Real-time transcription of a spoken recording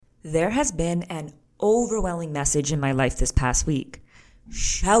There has been an overwhelming message in my life this past week,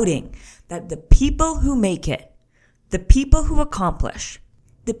 shouting that the people who make it, the people who accomplish,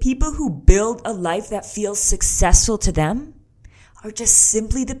 the people who build a life that feels successful to them are just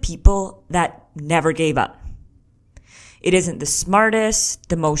simply the people that never gave up. It isn't the smartest,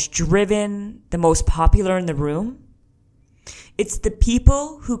 the most driven, the most popular in the room. It's the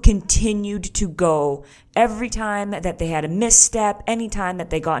people who continued to go every time that they had a misstep, any time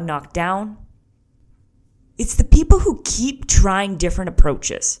that they got knocked down. It's the people who keep trying different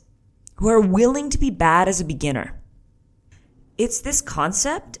approaches, who are willing to be bad as a beginner. It's this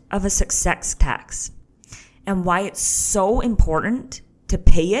concept of a success tax and why it's so important to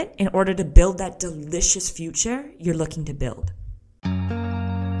pay it in order to build that delicious future you're looking to build.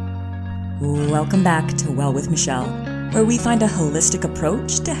 Welcome back to Well with Michelle, where we find a holistic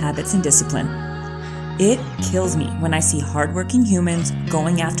approach to habits and discipline. It kills me when I see hardworking humans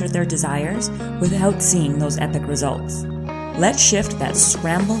going after their desires without seeing those epic results. Let's shift that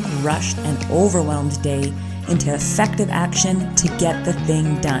scrambled, rushed, and overwhelmed day into effective action to get the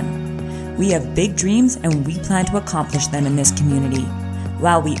thing done. We have big dreams and we plan to accomplish them in this community,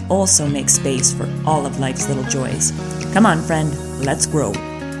 while we also make space for all of life's little joys. Come on, friend, let's grow.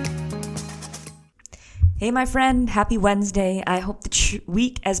 Hey, my friend, happy Wednesday. I hope the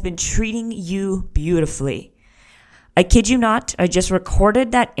week has been treating you beautifully. I kid you not, I just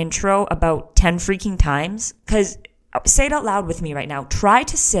recorded that intro about 10 freaking times, because say it out loud with me right now. Try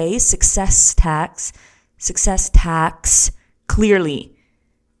to say success tax clearly.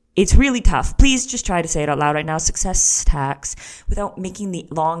 It's really tough. Please just try to say it out loud right now. Success tax without making the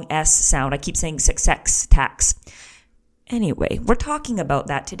long S sound. I keep saying success tax. Anyway, we're talking about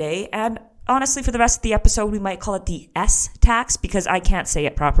that today. And honestly, for the rest of the episode, we might call it the S tax because I can't say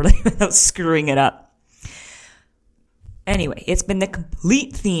it properly without screwing it up. Anyway, it's been the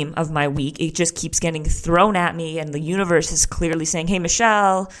complete theme of my week. It just keeps getting thrown at me, and the universe is clearly saying, hey,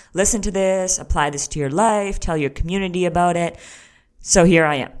 Michelle, listen to this, apply this to your life, tell your community about it. So here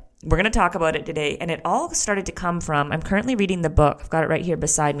I am. We're going to talk about it today, and it all started to come from, I'm currently reading the book, I've got it right here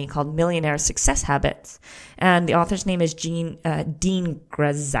beside me, called Millionaire Success Habits, and the author's name is Dean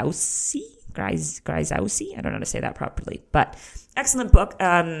Graziosi. Graziosi? I don't know how to say that properly, but excellent book,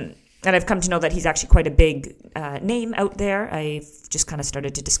 and I've come to know that he's actually quite a big name out there. I've just kind of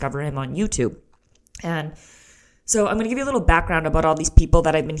started to discover him on YouTube, and so I'm going to give you a little background about all these people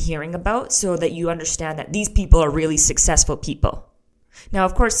that I've been hearing about so that you understand that these people are really successful people. Now,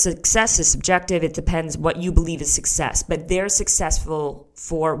 of course, success is subjective. It depends what you believe is success, but they're successful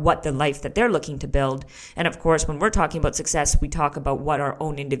for what the life that they're looking to build. And of course, when we're talking about success, we talk about what our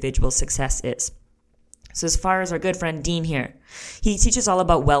own individual success is. So as far as our good friend Dean here, he teaches all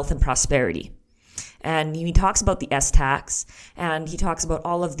about wealth and prosperity. And he talks about the S tax, and he talks about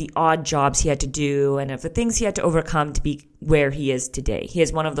all of the odd jobs he had to do and of the things he had to overcome to be where he is today. He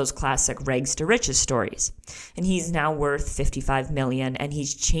has one of those classic rags to riches stories. And he's now worth $55 million, and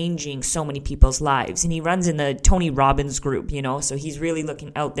he's changing so many people's lives. And he runs in the Tony Robbins group, so he's really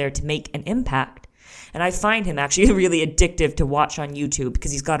looking out there to make an impact. And I find him actually really addictive to watch on YouTube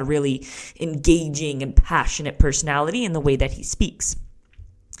because he's got a really engaging and passionate personality in the way that he speaks.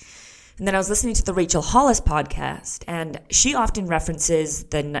 And then I was listening to the Rachel Hollis podcast, and she often references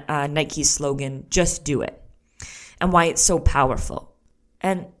the Nike slogan, just do it, and why it's so powerful.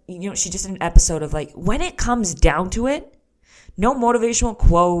 And, she just did an episode of when it comes down to it, no motivational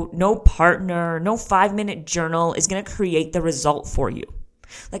quote, no partner, no 5-minute journal is going to create the result for you.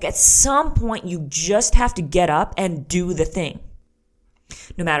 At some point, you just have to get up and do the thing.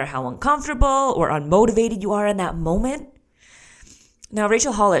 No matter how uncomfortable or unmotivated you are in that moment. Now,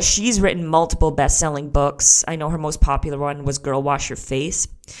 Rachel Hollis, she's written multiple best-selling books. I know her most popular one was Girl, Wash Your Face.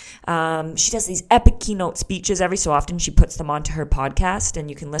 She does these epic keynote speeches every so often. She puts them onto her podcast, and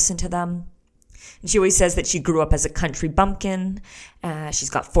you can listen to them. And she always says that she grew up as a country bumpkin. She's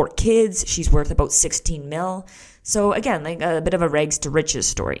got 4 kids. She's worth about $16 million. So again, a bit of a rags to riches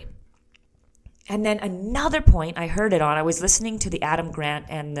story. And then another point I heard it on, I was listening to the Adam Grant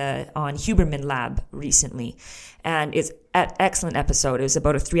on Huberman Lab recently, and it's an excellent episode. It was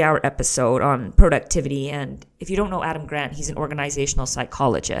about a 3-hour episode on productivity, and if you don't know Adam Grant, he's an organizational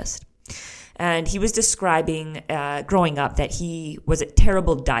psychologist. And he was describing growing up that he was a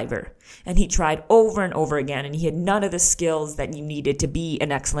terrible diver, and he tried over and over again, and he had none of the skills that you needed to be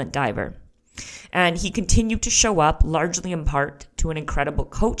an excellent diver. And he continued to show up largely in part to an incredible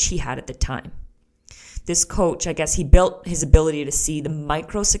coach he had at the time. This coach, I guess he built his ability to see the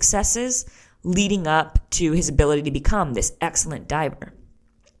micro successes leading up to his ability to become this excellent diver.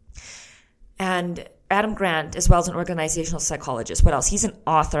 And Adam Grant, as well as an organizational psychologist. What else? He's an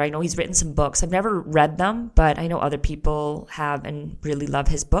author. I know he's written some books. I've never read them, but I know other people have and really love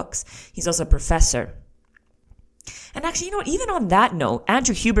his books. He's also a professor. And actually, you know what? Even on that note,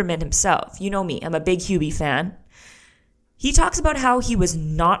 Andrew Huberman himself, you know me, I'm a big Hubie fan. He talks about how he was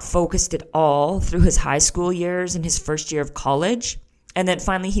not focused at all through his high school years and his first year of college. And then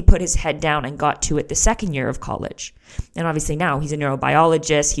finally he put his head down and got to it the second year of college. And obviously now he's a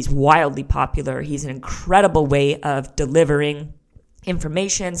neurobiologist. He's wildly popular. He's an incredible way of delivering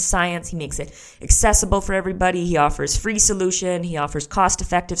information, science. He makes it accessible for everybody. He offers free solution. He offers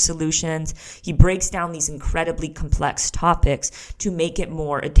cost-effective solutions. He breaks down these incredibly complex topics to make it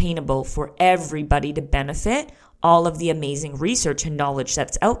more attainable for everybody to benefit all of the amazing research and knowledge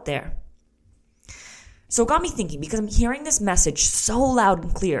that's out there. So it got me thinking, because I'm hearing this message so loud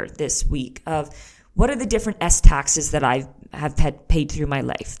and clear this week of what are the different S taxes that I have paid through my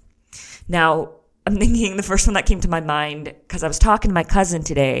life. Now, I'm thinking the first one that came to my mind, because I was talking to my cousin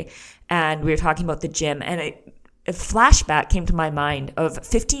today, and we were talking about the gym, and a flashback came to my mind of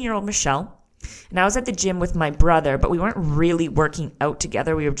 15-year-old Michelle. And I was at the gym with my brother, but we weren't really working out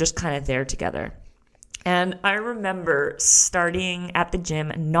together. We were just kind of there together. And I remember starting at the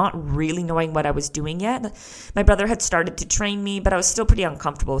gym, not really knowing what I was doing yet. My brother had started to train me, but I was still pretty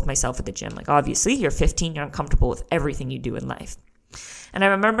uncomfortable with myself at the gym. Like, obviously, you're 15, you're uncomfortable with everything you do in life. And I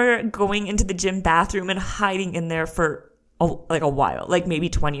remember going into the gym bathroom and hiding in there for a while, like maybe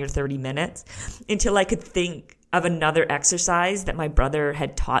 20 or 30 minutes, until I could think of another exercise that my brother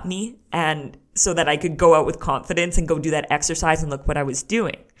had taught me, and so that I could go out with confidence and go do that exercise and look what I was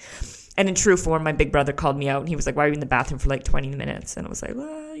doing. And in true form, my big brother called me out and he was like, why are you in the bathroom for like 20 minutes? And I was like,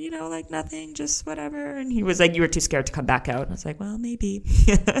 well, you know, like nothing, just whatever. And he was like, you were too scared to come back out. And I was like, well, maybe.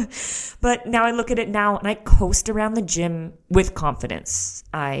 But now I look at it now and I coast around the gym with confidence.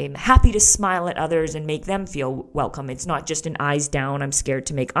 I'm happy to smile at others and make them feel welcome. It's not just an eyes down. I'm scared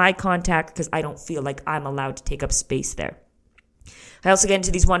to make eye contact because I don't feel like I'm allowed to take up space there. I also get into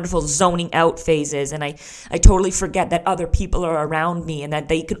these wonderful zoning out phases, and I totally forget that other people are around me and that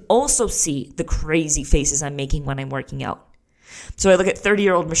they can also see the crazy faces I'm making when I'm working out. So I look at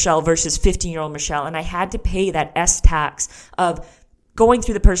 30-year-old Michelle versus 15-year-old Michelle, and I had to pay that S tax of going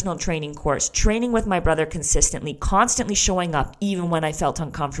through the personal training course, training with my brother consistently, constantly showing up even when I felt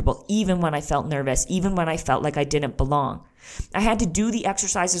uncomfortable, even when I felt nervous, even when I felt like I didn't belong. I had to do the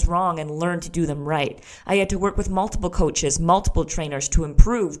exercises wrong and learn to do them right. I had to work with multiple coaches, multiple trainers to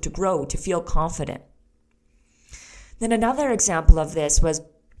improve, to grow, to feel confident. Then another example of this was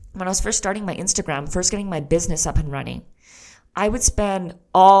when I was first starting my Instagram, first getting my business up and running. I would spend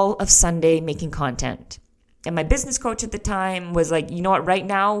all of Sunday making content. And my business coach at the time was like, you know what, right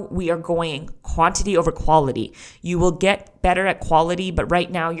now we are going quantity over quality. You will get better at quality, but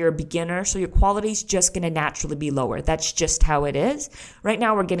right now you're a beginner, so your quality is just going to naturally be lower. That's just how it is. Right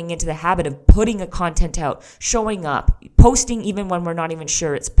now we're getting into the habit of putting a content out, showing up, posting even when we're not even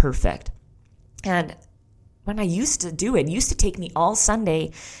sure it's perfect. And when I used to do it used to take me all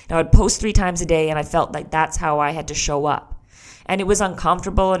Sunday, and I would post 3 times a day, and I felt like that's how I had to show up. And it was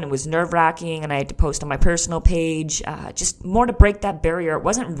uncomfortable and it was nerve-wracking, and I had to post on my personal page, just more to break that barrier. It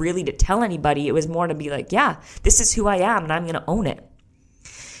wasn't really to tell anybody. It was more to be like, yeah, this is who I am and I'm going to own it.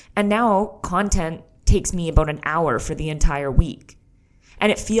 And now content takes me about an hour for the entire week.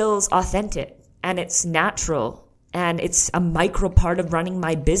 And it feels authentic and it's natural and it's a micro part of running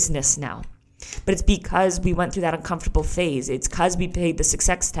my business now. But it's because we went through that uncomfortable phase. It's because we paid the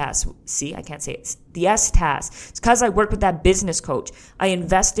success task. See, I can't say it. It's the S task. It's because I worked with that business coach. I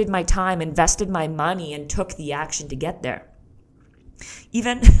invested my time, invested my money, and took the action to get there.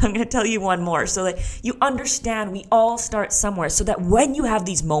 Even, I'm going to tell you one more so that you understand we all start somewhere, so that when you have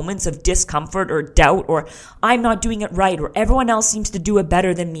these moments of discomfort or doubt, or I'm not doing it right, or everyone else seems to do it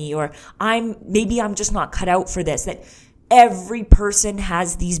better than me, or maybe I'm just not cut out for this, that every person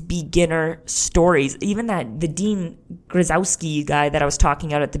has these beginner stories. Even the Dean Grzowski guy that I was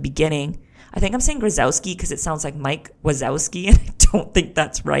talking about at the beginning. I think I'm saying Grzowski because it sounds like Mike Wazowski, and I don't think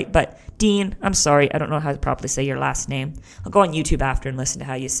that's right. But Dean, I'm sorry, I don't know how to properly say your last name. I'll go on YouTube after and listen to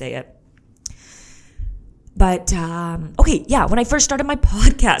how you say it. But, okay, yeah, when I first started my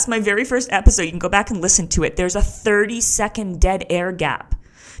podcast, my very first episode, you can go back and listen to it. There's a 30-second dead air gap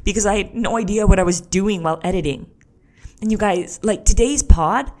because I had no idea what I was doing while editing. And you guys, like today's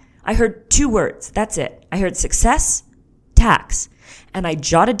pod, I heard 2 words. That's it. I heard success, tax. And I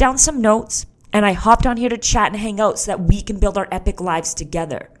jotted down some notes and I hopped on here to chat and hang out so that we can build our epic lives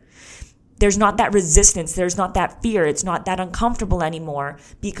together. There's not that resistance. There's not that fear. It's not that uncomfortable anymore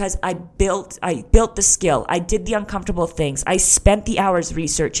because I built the skill. I did the uncomfortable things. I spent the hours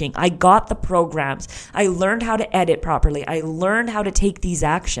researching. I got the programs. I learned how to edit properly. I learned how to take these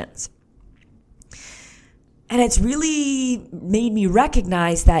actions. And it's really made me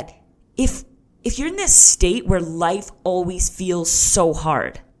recognize that if you're in this state where life always feels so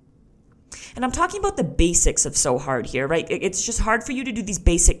hard, and I'm talking about the basics of so hard here, right? It's just hard for you to do these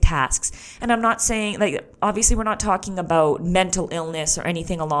basic tasks. And I'm not saying, obviously we're not talking about mental illness or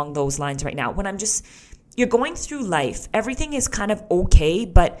anything along those lines right now. You're going through life, everything is kind of okay,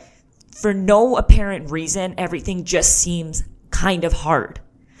 but for no apparent reason, everything just seems kind of hard.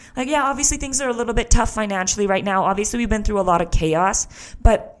 Obviously things are a little bit tough financially right now. Obviously we've been through a lot of chaos,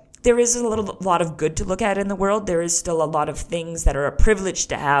 but there is a lot of good to look at in the world. There is still a lot of things that are a privilege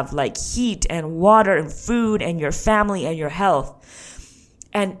to have, like heat and water and food and your family and your health.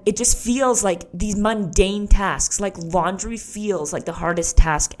 And it just feels like these mundane tasks, like laundry feels like the hardest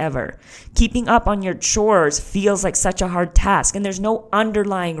task ever. Keeping up on your chores feels like such a hard task. And there's no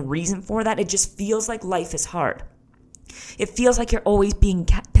underlying reason for that. It just feels like life is hard. It feels like you're always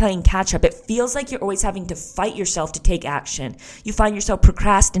playing catch up. It feels like you're always having to fight yourself to take action. You find yourself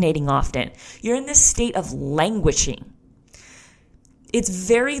procrastinating often. You're in this state of languishing. It's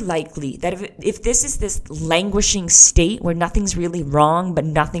very likely that if this is this languishing state where nothing's really wrong but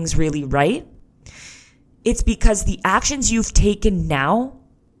nothing's really right, it's because the actions you've taken now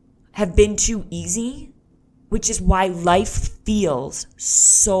have been too easy, which is why life feels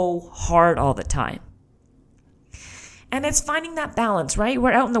so hard all the time. And it's finding that balance, right?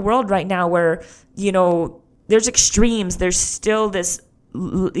 We're out in the world right now where, there's extremes. There's still this,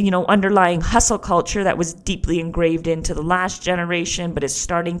 underlying hustle culture that was deeply engraved into the last generation, but is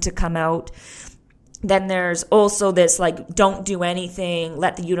starting to come out. Then there's also this, don't do anything.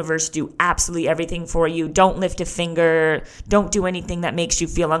 Let the universe do absolutely everything for you. Don't lift a finger. Don't do anything that makes you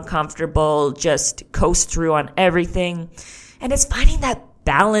feel uncomfortable. Just coast through on everything. And it's finding that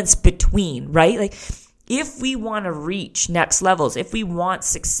balance between, right? If we want to reach next levels, if we want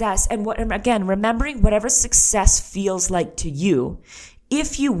success, and remembering whatever success feels like to you,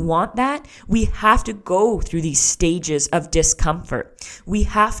 if you want that, we have to go through these stages of discomfort. We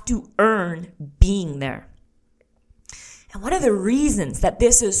have to earn being there. And one of the reasons that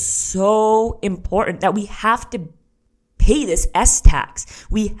this is so important, that we have to pay this S tax,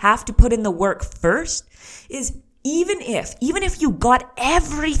 we have to put in the work first, is even if you got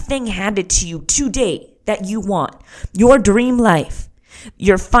everything handed to you today that you want, your dream life,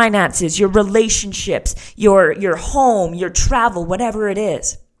 your finances, your relationships, your home, your travel, whatever it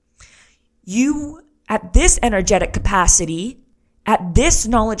is, you at this energetic capacity, at this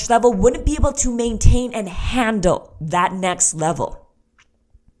knowledge level, wouldn't be able to maintain and handle that next level.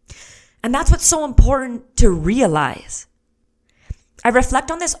 And that's what's so important to realize. I reflect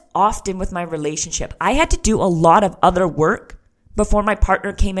on this often with my relationship. I had to do a lot of other work before my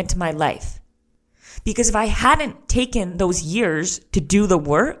partner came into my life. Because if I hadn't taken those years to do the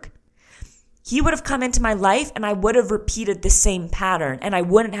work, he would have come into my life and I would have repeated the same pattern and I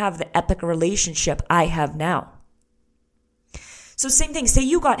wouldn't have the epic relationship I have now. So same thing, say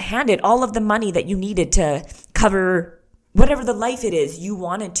you got handed all of the money that you needed to cover whatever the life it is you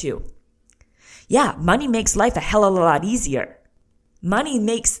wanted to. Yeah, money makes life a hell of a lot easier. Money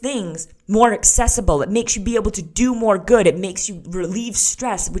makes things more accessible. It makes you be able to do more good. It makes you relieve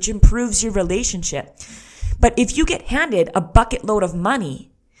stress, which improves your relationship. But if you get handed a bucket load of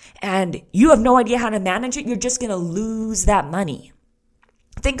money and you have no idea how to manage it, you're just going to lose that money.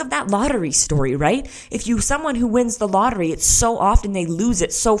 Think of that lottery story, right? If someone who wins the lottery, it's so often they lose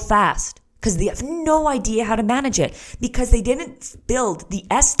it so fast because they have no idea how to manage it because they didn't build the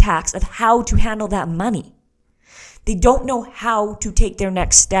S tax of how to handle that money. They don't know how to take their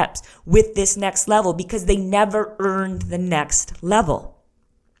next steps with this next level because they never earned the next level.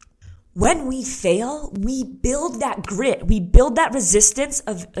 When we fail, we build that grit. We build that resilience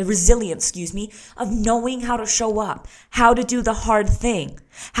of knowing how to show up, how to do the hard thing,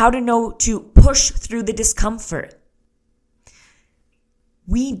 how to know to push through the discomfort.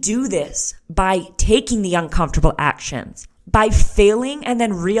 We do this by taking the uncomfortable actions, by failing and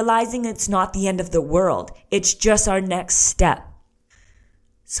then realizing it's not the end of the world. It's just our next step.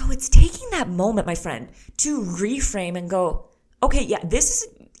 So it's taking that moment, my friend, to reframe and go, okay, yeah, this is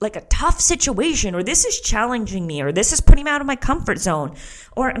like a tough situation, or this is challenging me, or this is putting me out of my comfort zone,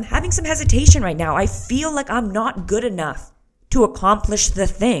 or I'm having some hesitation right now. I feel like I'm not good enough to accomplish the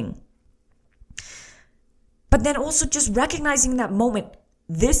thing. But then also just recognizing that moment,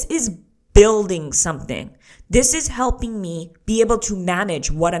 this is building something. This is helping me be able to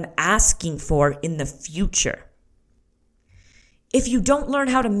manage what I'm asking for in the future. If you don't learn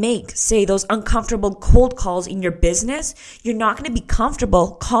how to make, say, those uncomfortable cold calls in your business, you're not going to be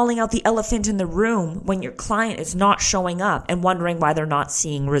comfortable calling out the elephant in the room when your client is not showing up and wondering why they're not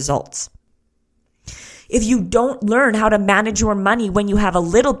seeing results. If you don't learn how to manage your money when you have a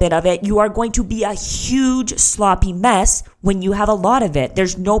little bit of it, you are going to be a huge sloppy mess when you have a lot of it.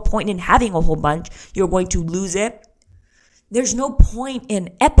 There's no point in having a whole bunch. You're going to lose it. There's no point in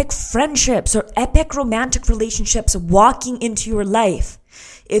epic friendships or epic romantic relationships walking into your life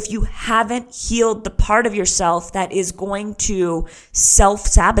if you haven't healed the part of yourself that is going to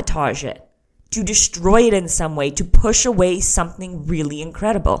self-sabotage it, to destroy it in some way, to push away something really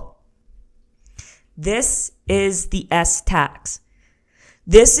incredible. This is the S-Tax.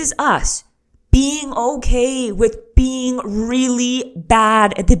 This is us being okay with being really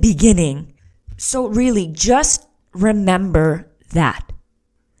bad at the beginning. So really, just remember that.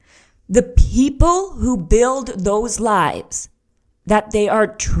 The people who build those lives that they are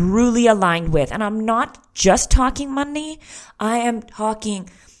truly aligned with, and I'm not just talking money, I am talking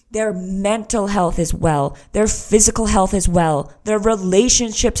their mental health as well, their physical health as well, their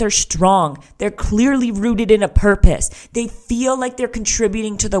relationships are strong, they're clearly rooted in a purpose, they feel like they're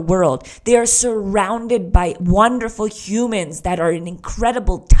contributing to the world, they are surrounded by wonderful humans that are an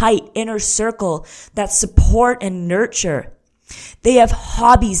incredible tight inner circle that support and nurture. They have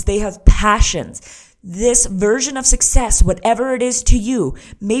hobbies, they have passions. This version of success, whatever it is to you,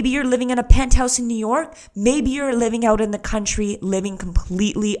 maybe you're living in a penthouse in New York, maybe you're living out in the country, living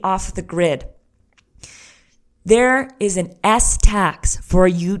completely off the grid. There is an S-Tax for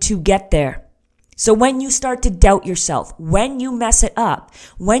you to get there. So when you start to doubt yourself, when you mess it up,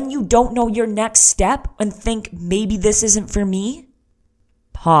 when you don't know your next step and think maybe this isn't for me,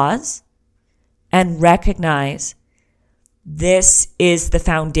 pause and recognize this is the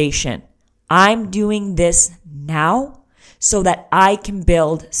foundation. I'm doing this now so that I can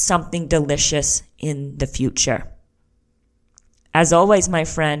build something delicious in the future. As always, my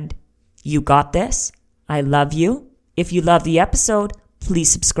friend, you got this. I love you. If you love the episode, please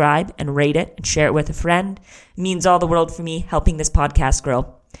subscribe and rate it and share it with a friend. It means all the world for me, helping this podcast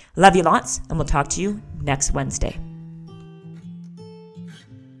grow. Love you lots, and we'll talk to you next Wednesday.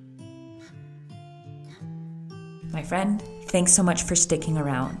 My friend, thanks so much for sticking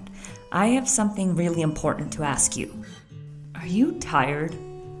around. I have something really important to ask you. Are you tired?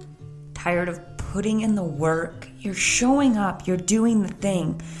 Tired of putting in the work? You're showing up, you're doing the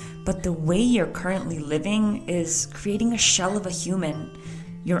thing, but the way you're currently living is creating a shell of a human.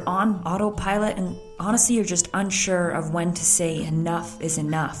 You're on autopilot and honestly, you're just unsure of when to say enough is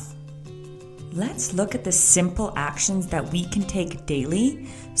enough. Let's look at the simple actions that we can take daily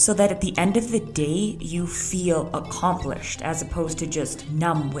so that at the end of the day, you feel accomplished as opposed to just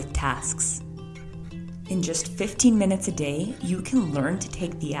numb with tasks. In just 15 minutes a day, you can learn to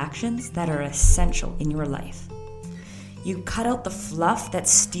take the actions that are essential in your life. You cut out the fluff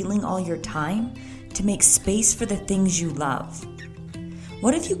that's stealing all your time to make space for the things you love.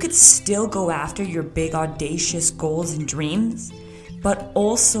 What if you could still go after your big audacious goals and dreams, but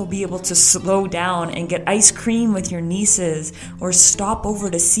also be able to slow down and get ice cream with your nieces or stop over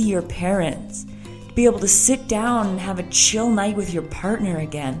to see your parents, be able to sit down and have a chill night with your partner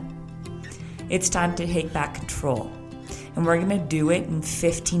again? It's time to take back control, and we're gonna do it in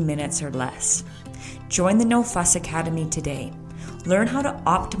 15 minutes or less. Join the No Fuss Academy today. Learn how to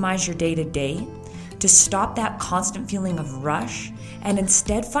optimize your day-to-day to stop that constant feeling of rush and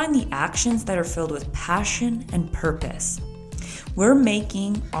instead find the actions that are filled with passion and purpose. We're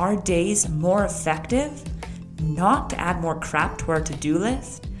making our days more effective, not to add more crap to our to-do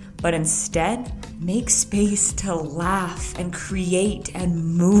list, but instead make space to laugh and create and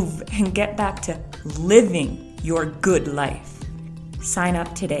move and get back to living your good life. Sign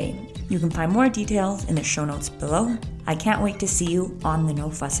up today. You can find more details in the show notes below. I can't wait to see you on the No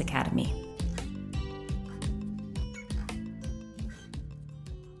Fuss Academy.